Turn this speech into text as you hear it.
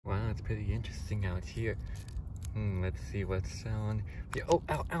it's pretty interesting out here. Let's see what's down. Yeah, oh,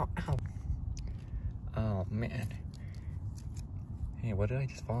 ow, ow, ow. Oh, man. Hey, what did I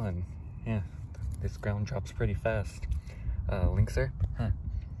just fall in? Yeah, this ground drops pretty fast. Linkser? Huh.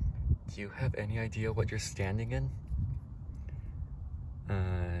 Do you have any idea what you're standing in?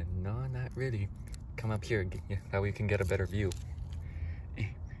 No, not really. Come up here, that way we can get a better view.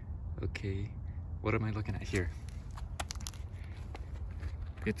 Okay, what am I looking at here?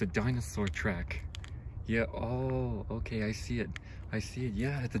 It's a dinosaur track. Yeah, oh, okay, I see it. I see it,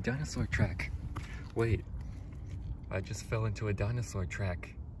 yeah, it's a dinosaur track. Wait, I just fell into a dinosaur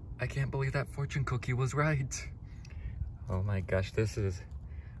track. I can't believe that fortune cookie was right. Oh my gosh, this is,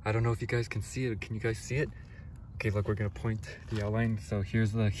 I don't know if you guys can see it. Can you guys see it? Okay, look, we're gonna point the outline. So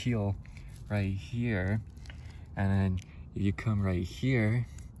here's the heel right here. And then if you come right here,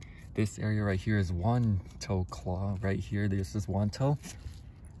 this area right here is one toe claw. Right here, this is one toe.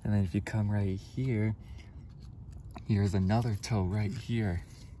 And then if you come right here, here's another toe right here.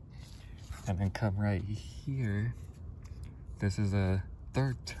 And then come right here, this is a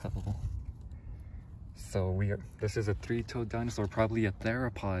third toe. So this is a three-toed dinosaur, probably a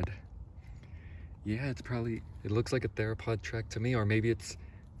theropod. Yeah, it looks like a theropod track to me, or maybe it's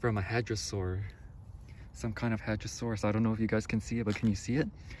from a hadrosaur. Some kind of hadrosaurus. I don't know if you guys can see it, but can you see it?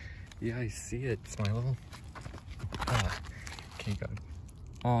 Yeah, I see it, Smilo. Ah, okay, good.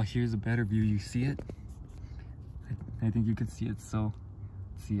 Oh, here's a better view. You see it? I think you can see it. So,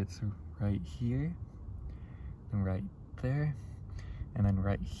 see it's right here, and right there, and then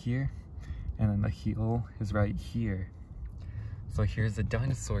right here, and then the heel is right here. So here's the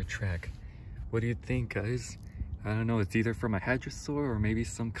dinosaur track. What do you think, guys? I don't know, it's either from a hadrosaur or maybe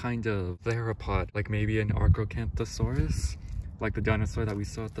some kind of theropod, like maybe an Acrocanthosaurus, like the dinosaur that we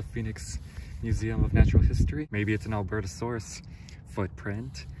saw at the Phoenix Museum of Natural History. Maybe it's an Albertosaurus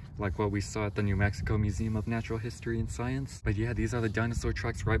footprint, like what we saw at the New Mexico Museum of Natural History and Science. But yeah, these are the dinosaur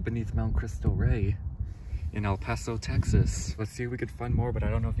tracks right beneath Mount Cristo Rey in El Paso, Texas. Let's see if we could find more, but I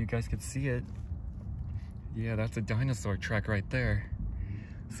don't know if you guys could see it. Yeah, that's a dinosaur track right there.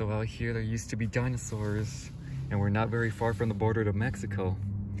 So out here, there used to be dinosaurs, and we're not very far from the border to Mexico.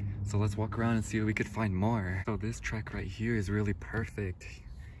 So let's walk around and see if we could find more. So this track right here is really perfect.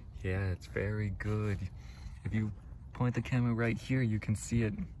 Yeah, it's very good. If you point the camera right here, you can see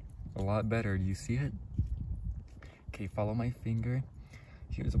it a lot better. Do you see it? Okay, follow my finger.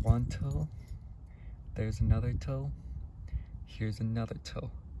 Here's one toe. There's another toe. Here's another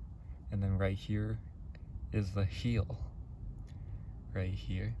toe. And then right here is the heel. Right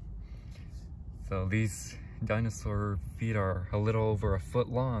here. So these dinosaur feet are a little over a foot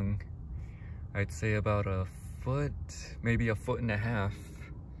long. I'd say about a foot, maybe a foot and a half.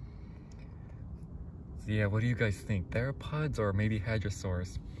 So yeah, what do you guys think? Theropods or maybe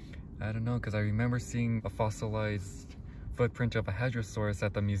hadrosaurs? I don't know, because I remember seeing a fossilized footprint of a hadrosaurus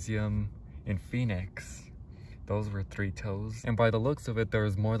at the museum in Phoenix. Those were three toes. And by the looks of it, there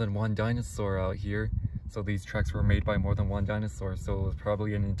was more than one dinosaur out here. So these tracks were made by more than one dinosaur. So it was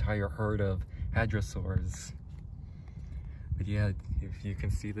probably an entire herd of hadrosaurs. But yeah, if you can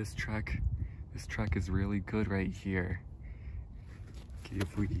see this track is really good right here. Okay,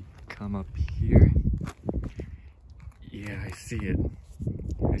 if we come up here, yeah, I see it.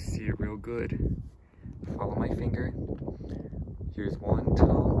 I see it real good. Follow my finger. Here's one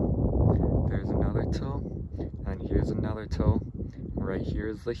toe, there's another toe, and here's another toe. Right here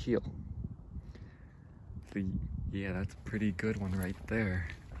is the heel. Yeah, that's a pretty good one right there.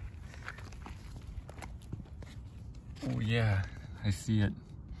 Oh yeah, I see it.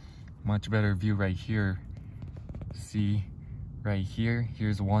 Much better view right here. See, right here,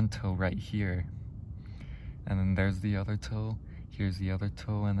 here's one toe right here. And then there's the other toe, here's the other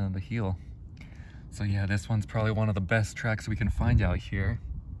toe, and then the heel. So yeah, this one's probably one of the best tracks we can find out here.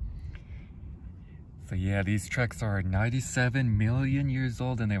 So yeah, these tracks are 97 million years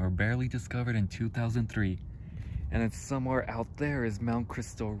old and they were barely discovered in 2003. And it's somewhere out there is Mount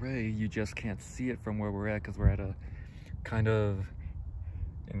Cristo Rey. You just can't see it from where we're at because we're at a kind of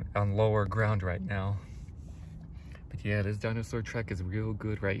on lower ground right now. But yeah, this dinosaur track is real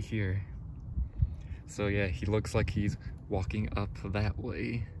good right here. So yeah, he looks like he's walking up that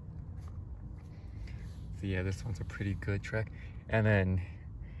way. So yeah, this one's a pretty good track. And then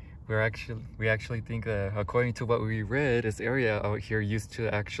we actually think that according to what we read, this area out here used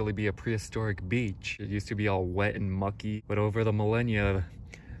to actually be a prehistoric beach. It used to be all wet and mucky, but over the millennia,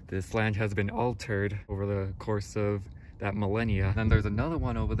 this land has been altered over the course of that millennia. And then there's another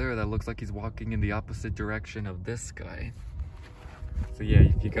one over there that looks like he's walking in the opposite direction of this guy. So yeah,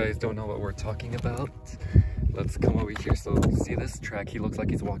 if you guys don't know what we're talking about, let's come over here. So see this track, he looks like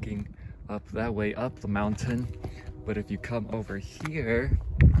he's walking up that way, up the mountain. But if you come over here,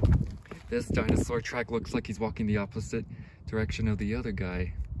 this dinosaur track looks like he's walking the opposite direction of the other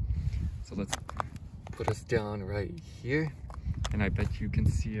guy. So let's put us down right here, and I bet you can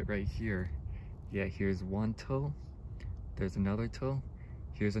see it right here. Yeah, here's one toe, there's another toe,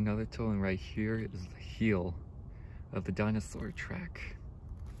 here's another toe, and right here is the heel of the dinosaur track.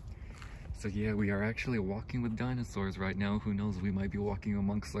 So yeah, we are actually walking with dinosaurs right now. Who knows, we might be walking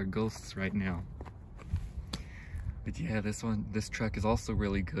amongst our ghosts right now. But yeah, this track is also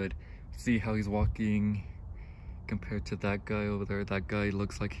really good. See how he's walking compared to that guy over there. That guy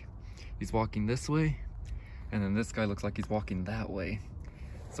looks like he's walking this way, and then this guy looks like he's walking that way.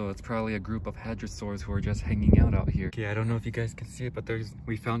 So it's probably a group of hadrosaurs who are just hanging out here. Okay, I don't know if you guys can see it, but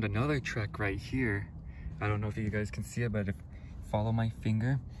we found another track right here. I don't know if you guys can see it, but if follow my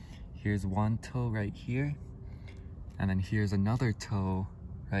finger, here's one toe right here, and then here's another toe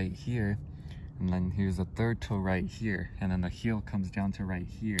right here, and then here's a third toe right here, and then the heel comes down to right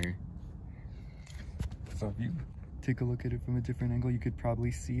here. So if you take a look at it from a different angle, you could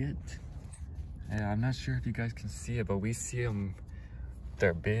probably see it. Yeah, I'm not sure if you guys can see it, but we see them.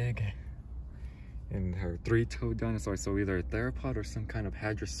 They're big, and they're three-toed dinosaurs, so either a theropod or some kind of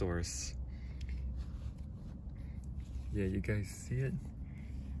hadrosaurus. Yeah, you guys see it?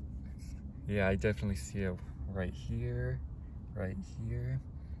 Yeah, I definitely see it right here,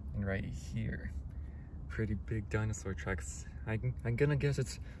 and right here. Pretty big dinosaur tracks. I'm gonna guess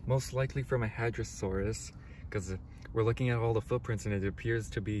it's most likely from a hadrosaurus, because we're looking at all the footprints and it appears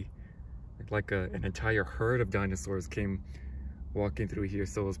to be like an entire herd of dinosaurs came walking through here.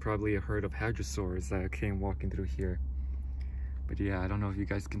 So it was probably a herd of hadrosaurs that came walking through here. But yeah, I don't know if you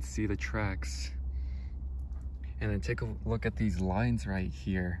guys can see the tracks. And then take a look at these lines right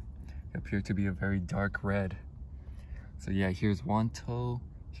here. They appear to be a very dark red. So yeah, here's one toe,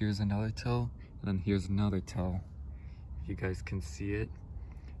 here's another toe, and then here's another toe. If you guys can see it.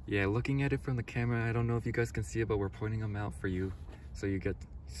 Yeah, looking at it from the camera, I don't know if you guys can see it, but we're pointing them out for you so you get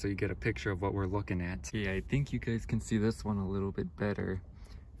a picture of what we're looking at. Yeah, I think you guys can see this one a little bit better.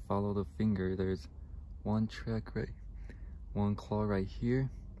 Follow the finger. There's one track right, one claw right here,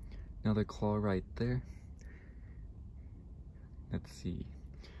 another claw right there. Let's see.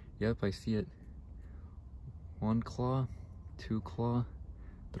 Yep, I see it. One claw, two claw,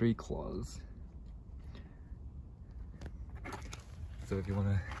 three claws. So if you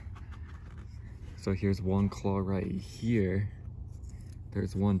wanna, so here's one claw right here.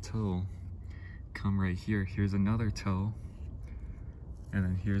 There's one toe. Come right here, here's another toe. And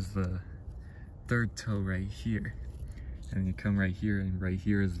then here's the third toe right here. And you come right here, and right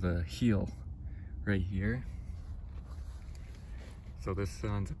here is the heel, right here. So this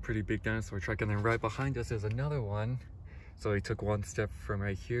one's a pretty big dinosaur track, and then right behind us is another one. So he took one step from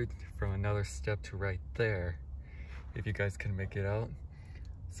right here, from another step to right there. If you guys can make it out.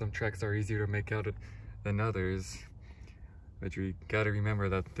 Some tracks are easier to make out than others. But you gotta remember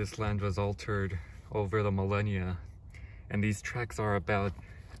that this land was altered over the millennia. And these tracks are about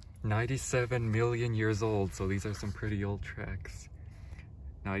 97 million years old, so these are some pretty old tracks.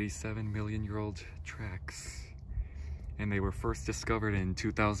 97 million year old tracks. And they were first discovered in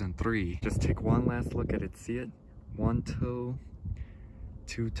 2003. Just take one last look at it, see it? One toe,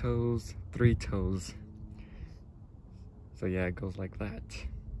 two toes, three toes. So yeah, it goes like that.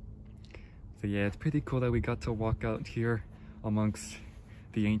 So yeah, it's pretty cool that we got to walk out here amongst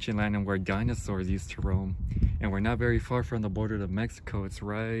the ancient land and where dinosaurs used to roam. And we're not very far from the border of Mexico, it's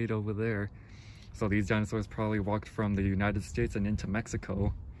right over there. So these dinosaurs probably walked from the United States and into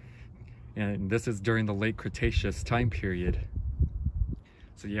Mexico. And this is during the late Cretaceous time period.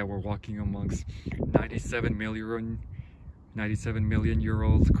 So yeah, we're walking amongst 97 million year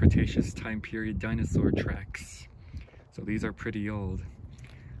old Cretaceous time period dinosaur tracks. So these are pretty old.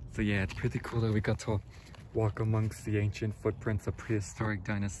 So yeah, it's pretty cool that we got to walk amongst the ancient footprints of prehistoric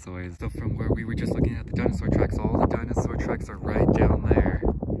dinosaurs. So from where we were just looking at the dinosaur tracks, all the dinosaur tracks are right down there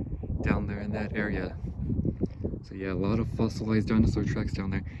in that area. So yeah, a lot of fossilized dinosaur tracks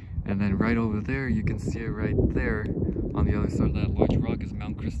down there. And then right over there, you can see it right there. On the other side of that large rock is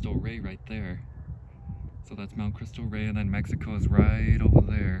Mount Cristo Rey right there. So that's Mount Cristo Rey, and then Mexico is right over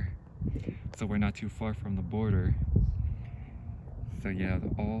there. So we're not too far from the border. So yeah,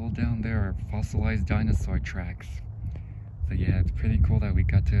 all down there are fossilized dinosaur tracks. So yeah, it's pretty cool that we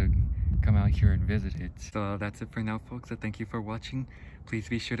got to come out here and visit it. So that's it for now, folks. So thank you for watching. Please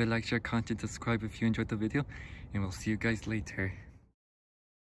be sure to like, share content, subscribe if you enjoyed the video, and we'll see you guys later.